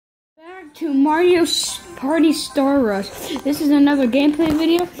back to Mario Party Star Rush. This is another gameplay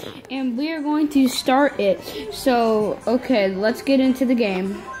video, and we are going to start it. So, okay, let's get into the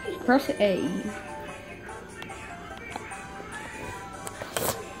game. Press A.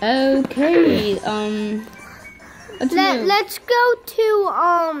 Okay, let's go to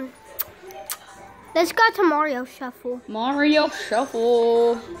Mario Shuffle. Mario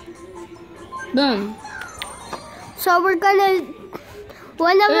Shuffle. Boom. So we're gonna,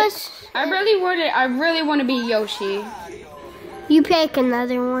 one of us. I really want to be Yoshi. You pick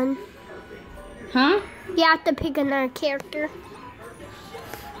another one. Huh? You have to pick another character.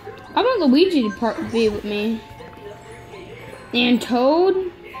 I want Luigi to be with me. And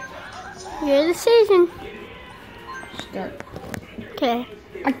Toad. Your decision. Start. Okay.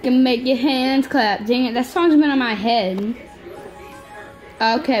 I can make your hands clap. Dang it, that song's been on my head.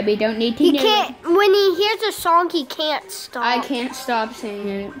 Okay, we don't need to He can't, when he hears a song, he can't stop. I can't stop singing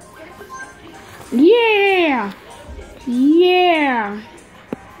it. Yeah! Yeah!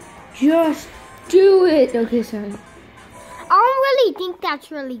 Just do it! Okay, sorry. I don't really think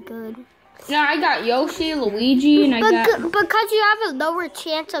that's really good. No, I got Yoshi, Luigi, and because you have a lower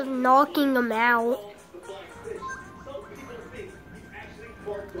chance of knocking them out.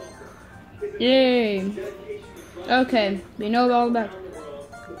 Yay! Okay, we know all about it.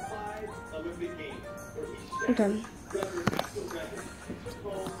 Okay.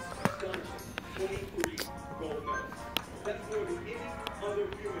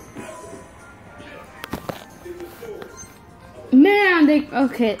 Man,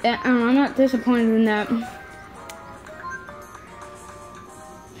 okay, I'm not disappointed in that.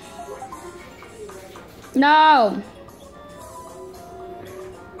 No!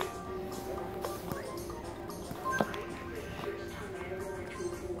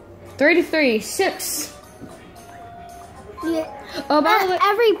 Three, 6. Yeah. Oh, by the way,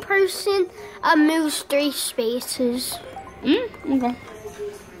 every person moves 3 spaces. Okay.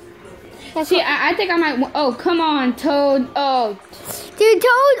 See, I think I might. Oh, come on, Toad. Oh, dude,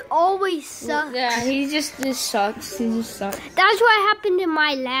 Toad always sucks. Yeah, he just sucks. He just sucks. That's what happened in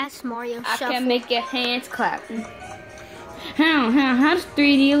my last Mario Shuffle. I can make your hands clap. How does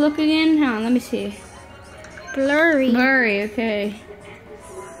 3D look again? How? Let me see. Blurry. Blurry. Okay.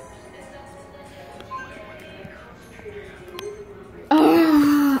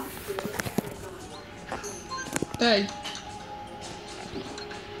 Oh. Good.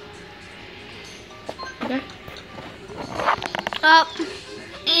 Okay. Up.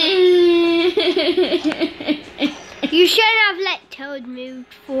 You shouldn't have let Toad move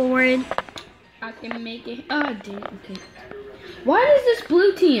forward. I can make it. Oh, dude. Okay. Why does this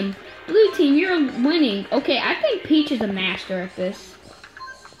blue team? Blue team, you're winning. Okay, I think Peach is a master at this.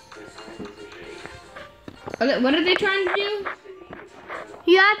 Okay, what are they trying to do?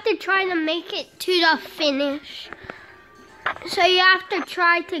 You have to try to make it to the finish. So you have to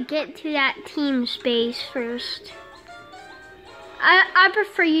try to get to that team space first. I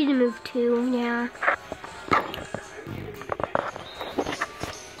prefer you to move 2, yeah.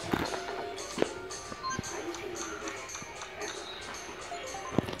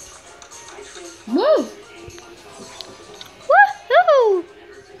 Woo! Woohoo!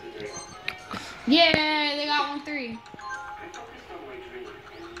 Yeah, they got 1-3.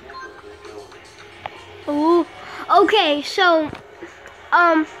 Ooh. Okay, so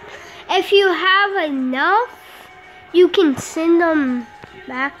if you have enough, you can send them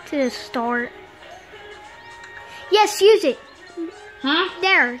back to the start. Yes, use it. Huh?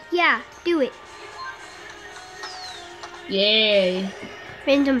 There, yeah, do it. Yay.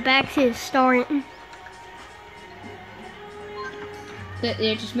 Send them back to the start.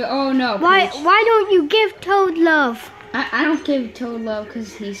 They're just, oh no. Why don't you give Toad love? I don't give Toad love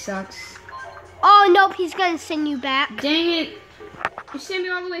because he sucks. Oh, nope, he's gonna send you back. Dang it. You sent me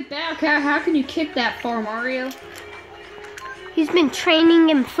all the way back. How can you kick that far, Mario? He's been training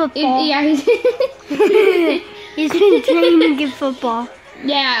in football. Yeah, he's been training in football.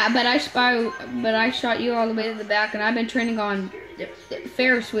 Yeah, but I shot you all the way to the back, and I've been training on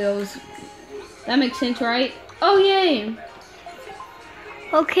Ferris wheels. That makes sense, right? Oh, yay.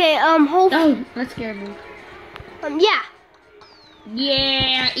 Okay, hold. Oh, that scared me. Yeah.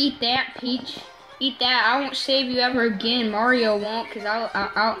 Yeah, eat that, Peach. Eat that. I won't save you ever again. Mario won't, because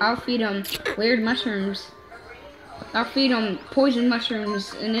I'll feed him weird mushrooms. I'll feed him poison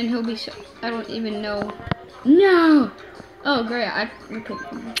mushrooms, and then he'll be so, I don't even know. No! Oh, great.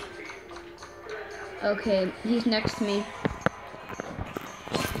 Okay, he's next to me.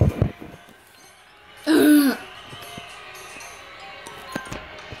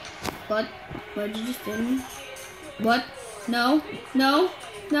 What? What did you just do? What? No, no,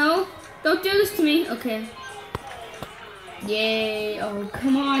 no, Don't do this to me. Okay. Yay. Oh,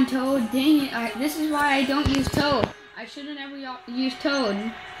 come on, Toad. Dang it. This is why I don't use Toad. I should have never used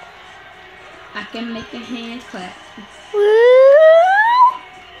Toad. I can make the hands clap.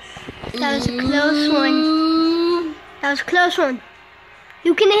 That was a close one. That was a close one.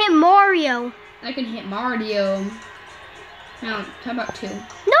 You can hit Mario. I can hit Mario. Now, how about 2?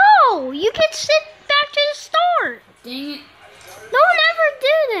 No, you can sit back to the start. Dang it. Don't ever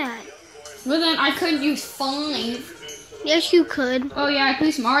do that. Well, then I couldn't use 5. Yes, you could. Oh, yeah, at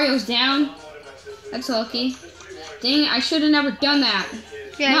least Mario's down. That's lucky. Dang it, I should have never done that.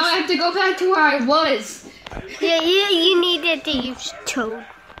 Yes. Now I have to go back to where I was. Yeah, you needed to use Toad.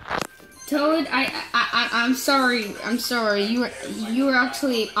 Toad, I'm sorry. I'm sorry. You were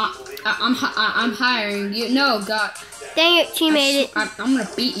actually. I'm hiring you. No, God. Dang it, she made it. I'm gonna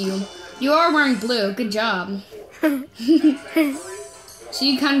beat you. You are wearing blue. Good job. So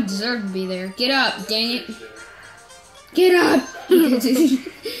you kind of deserve to be there. Get up, dang it. Get up.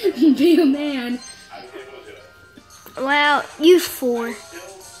 Be a man. Well, use 4.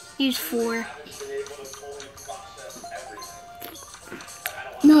 Use 4.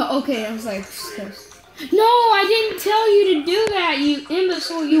 No, okay, I was like, no, I didn't tell you to do that, you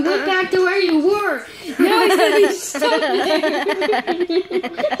imbecile. You went back to where you were. Now I said you stuck there.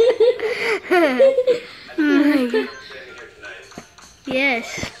 Oh my God.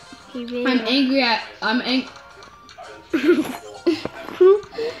 Yes. I'm angry at,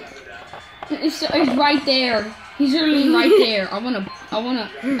 it's right there. He's literally right there.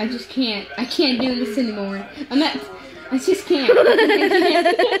 I just can't. I can't do this anymore. I just can't. I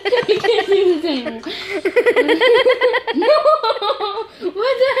can't do this anymore. No!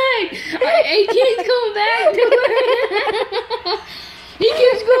 What the heck? He keeps going back to where... he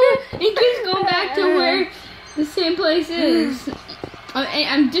keeps going back to where the same place is.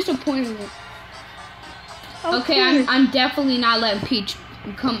 I'm disappointed. Okay, I'm definitely not letting Peach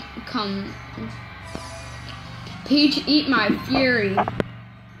come. Peach, eat my fury.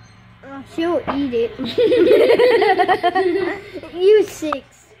 She'll eat it. You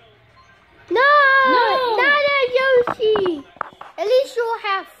 6. No! Not a Yoshi! At least you'll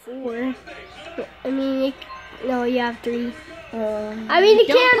have 4. I mean, no, you have 3. I mean,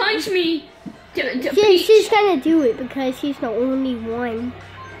 don't punch me! She's gonna do it because she's the only one.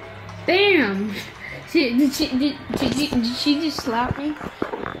 Bam! Did she just slap me?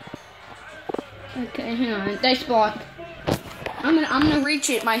 Okay, hang on. Nice block. I'm gonna reach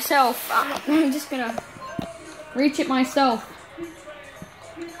it myself. I'm just gonna reach it myself.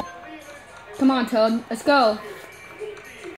 Come on, Toad. Let's go.